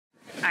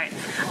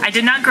I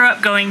did not grow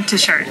up going to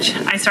church.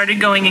 I started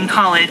going in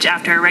college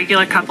after a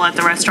regular couple at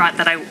the restaurant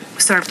that I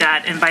served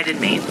at invited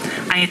me.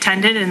 I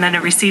attended and then I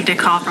received a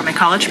call from a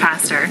college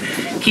pastor.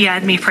 He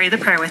had me pray the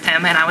prayer with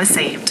him and I was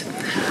saved.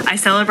 I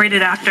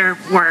celebrated after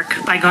work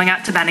by going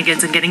out to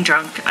Bennigan's and getting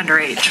drunk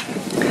underage.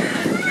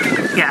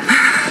 Yeah.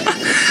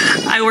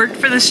 I worked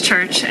for this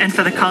church and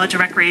for the college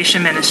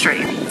recreation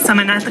ministry. Some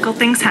unethical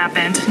things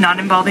happened, not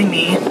involving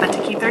me, but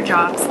to keep their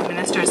jobs, the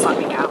ministers let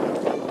me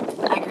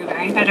go. I grew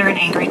very bitter and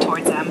angry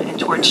towards them and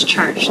towards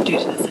church due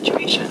to the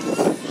situation.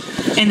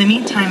 In the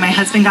meantime, my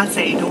husband got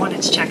saved and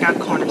wanted to check out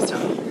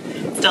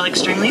Cornerstone. Still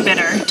extremely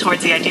bitter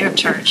towards the idea of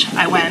church,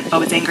 I went, but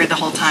was angry the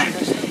whole time.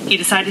 He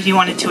decided he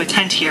wanted to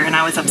attend here, and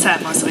I was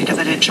upset mostly because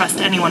I didn't trust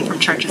anyone from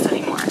churches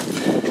anymore.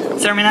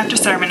 Sermon after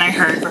sermon I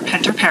heard,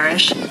 repent or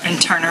perish,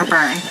 and turn or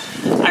burn.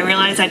 I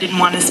realized I didn't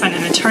want to spend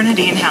an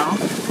eternity in hell,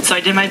 so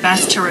I did my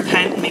best to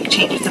repent and make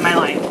changes in my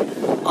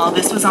life. All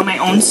this was on my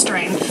own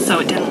strength, so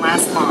it didn't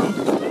last long.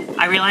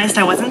 I realized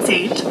I wasn't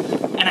saved,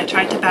 and I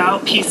tried to bow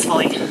out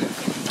peacefully,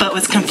 but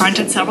was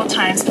confronted several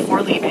times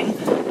before leaving.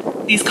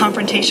 These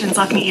confrontations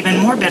left me even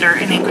more bitter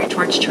and angry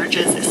towards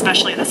churches,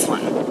 especially this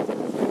one.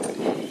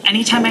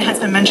 Anytime my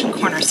husband mentioned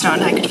Cornerstone,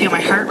 I could feel my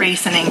heart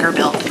race and anger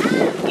build.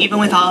 Even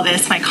with all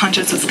this, my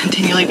conscience was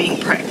continually being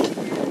pricked.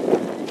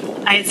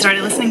 I had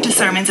started listening to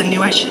sermons and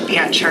knew I should be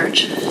at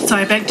church, so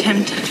I begged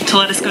him to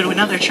let us go to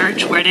another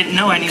church where I didn't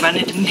know anyone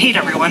and didn't hate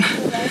everyone.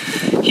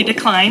 He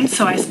declined,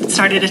 so I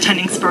started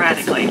attending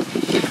sporadically.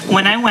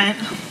 When I went,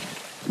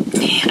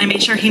 I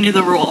made sure he knew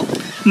the rule.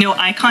 No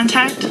eye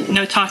contact,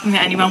 no talking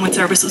to anyone when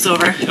service was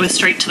over. It was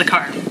straight to the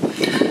car.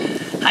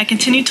 I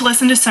continued to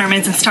listen to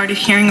sermons and started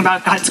hearing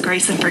about God's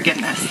grace and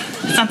forgiveness,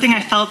 something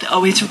I felt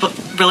always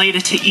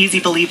related to easy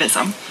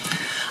believism.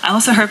 I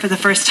also heard for the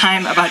first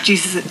time about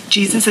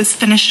Jesus'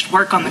 finished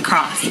work on the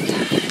cross.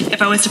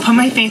 If I was to put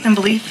my faith and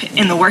belief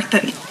in the work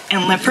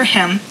and live for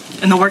him,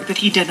 in the work that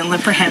he did and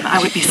live for him,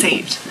 I would be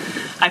saved.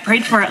 I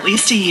prayed for at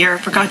least a year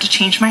for God to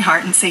change my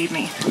heart and save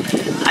me.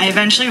 I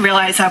eventually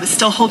realized I was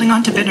still holding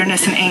on to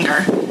bitterness and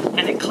anger,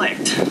 and it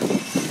clicked.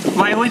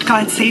 Why would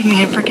God save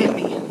me and forgive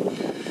me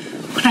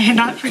when I had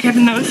not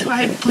forgiven those who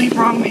I had believed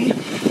wronged me?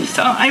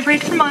 So I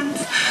prayed for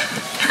months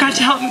for God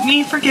to help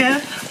me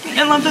forgive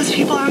and love those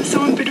people I was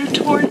so embittered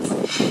towards.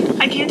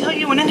 I can't tell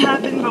you when it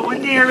happened, but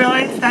one day I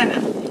realized that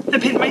the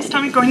pit in my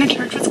stomach going to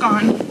church was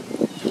gone.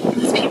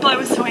 Those people I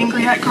was so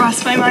angry at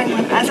crossed my mind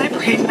as I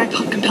prayed, and I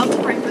felt compelled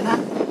to pray for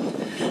them.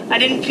 I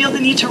didn't feel the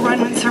need to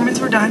run when sermons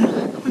were done.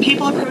 When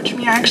people approached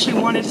me, I actually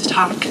wanted to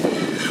talk.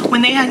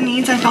 When they had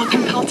needs, I felt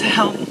compelled to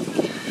help.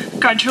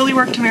 God truly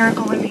worked a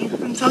miracle in me.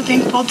 I'm so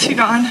thankful to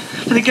God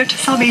for the gift of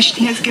salvation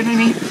he has given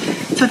me.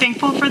 So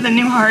thankful for the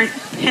new heart.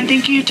 And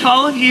thank you to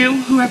all of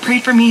you who have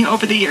prayed for me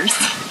over the years.